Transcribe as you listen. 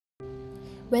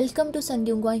Welcome to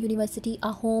Sungkyunkwan University,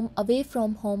 a home away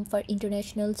from home for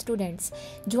international students.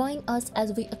 Join us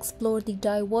as we explore the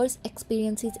diverse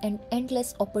experiences and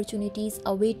endless opportunities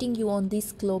awaiting you on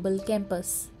this global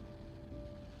campus.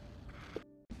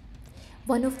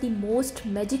 One of the most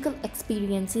magical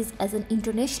experiences as an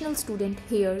international student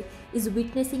here is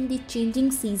witnessing the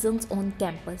changing seasons on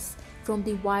campus, from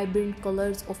the vibrant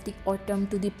colors of the autumn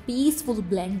to the peaceful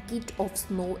blanket of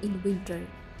snow in winter.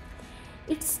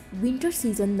 It's winter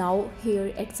season now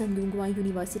here at Sungkyunkwan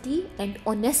University, and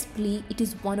honestly it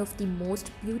is one of the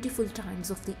most beautiful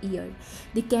times of the year.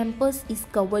 The campus is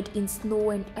covered in snow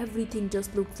and everything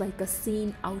just looks like a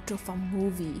scene out of a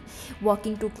movie.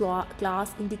 Walking to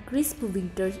class in the crisp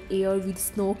winter air with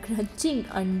snow crunching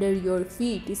under your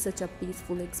feet is such a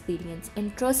peaceful experience,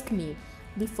 and trust me,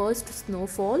 the first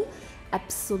snowfall,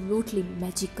 absolutely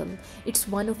magical. It's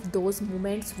one of those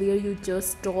moments where you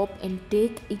just stop and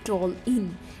take it all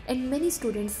in, and many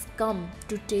students come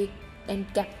to take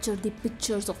and capture the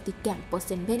pictures of the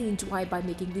campus, and many enjoy by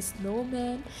making this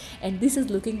snowman, and this is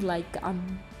looking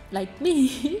like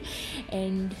me.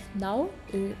 And now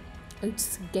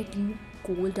it's getting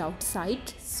cold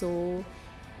outside, so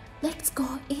let's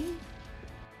go in.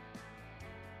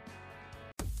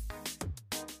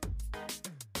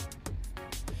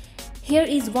 Here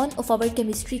is one of our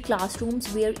chemistry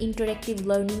classrooms where interactive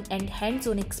learning and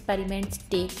hands-on experiments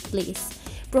take place.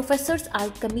 Professors are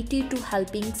committed to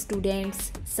helping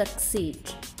students succeed.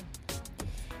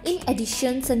 In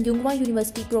addition, Sungkyunkwan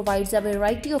University provides a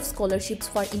variety of scholarships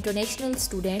for international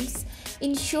students,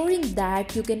 ensuring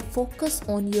that you can focus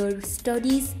on your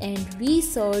studies and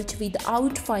research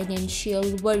without financial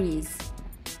worries.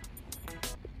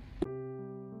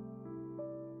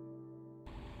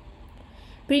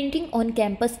 Printing on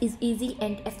campus is easy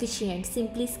and efficient.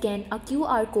 Simply scan a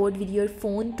QR code with your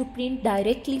phone to print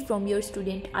directly from your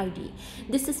student ID.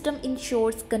 This system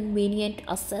ensures convenient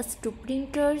access to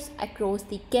printers across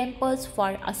the campus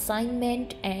for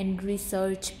assignment and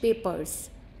research papers.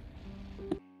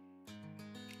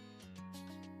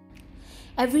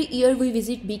 Every year we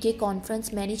visit BK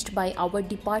conference managed by our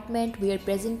department, where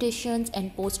presentations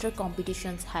and poster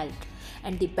competitions held.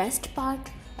 And the best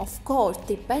part? Of course,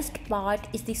 the best part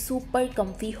is the super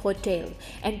comfy hotel,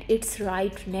 and it's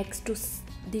right next to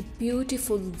the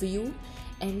beautiful view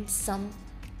and some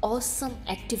awesome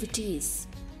activities,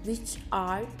 which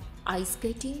are ice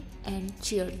skating and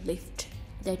chairlift.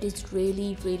 That is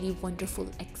really wonderful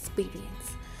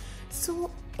experience.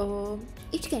 So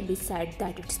it can be said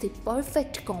that it's the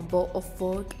perfect combo of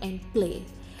work and play,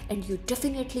 and you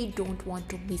definitely don't want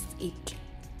to miss it.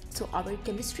 So our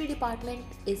chemistry department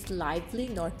is lively,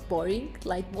 not boring,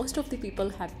 like most of the people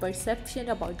have perception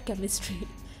about chemistry.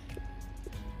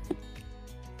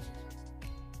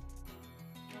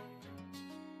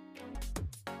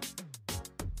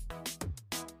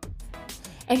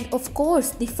 And of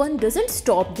course, the fun doesn't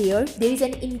stop there. There is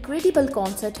an incredible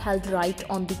concert held right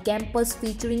on the campus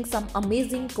featuring some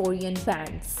amazing Korean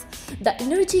bands. The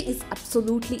energy is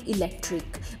absolutely electric.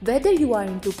 Whether you are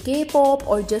into K-pop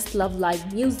or just love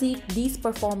live music, these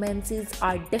performances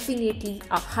are definitely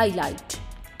a highlight.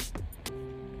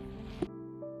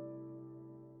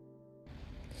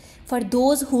 For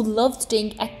those who love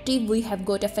staying active, we have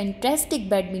got a fantastic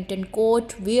badminton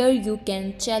court where you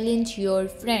can challenge your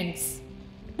friends.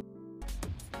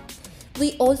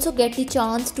 We also get the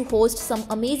chance to host some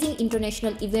amazing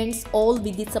international events, all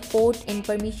with the support and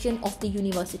permission of the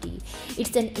university.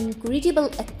 It's an incredible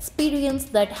experience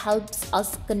that helps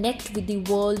us connect with the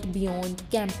world beyond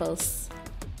campus.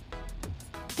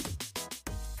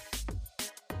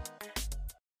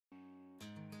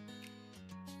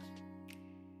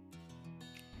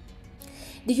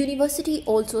 The university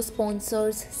also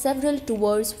sponsors several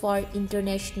tours for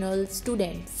international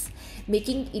students,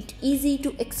 making it easy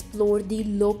to explore the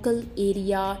local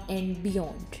area and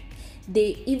beyond.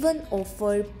 They even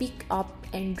offer pick up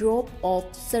and drop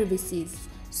off services,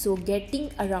 so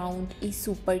getting around is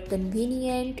super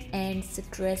convenient and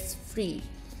stress free.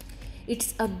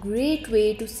 It's a great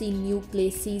way to see new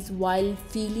places while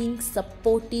feeling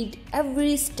supported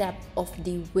every step of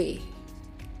the way.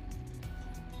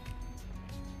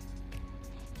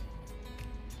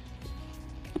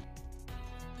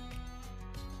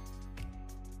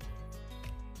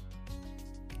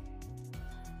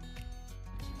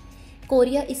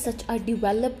 Korea is such a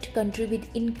developed country with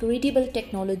incredible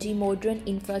technology, modern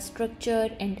infrastructure,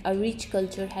 and a rich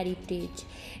cultural heritage.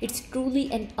 It's truly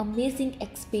an amazing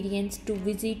experience to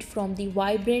visit, from the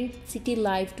vibrant city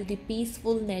life to the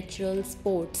peaceful natural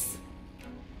sports.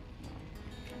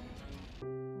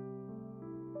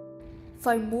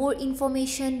 For more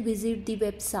information, visit the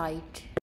website.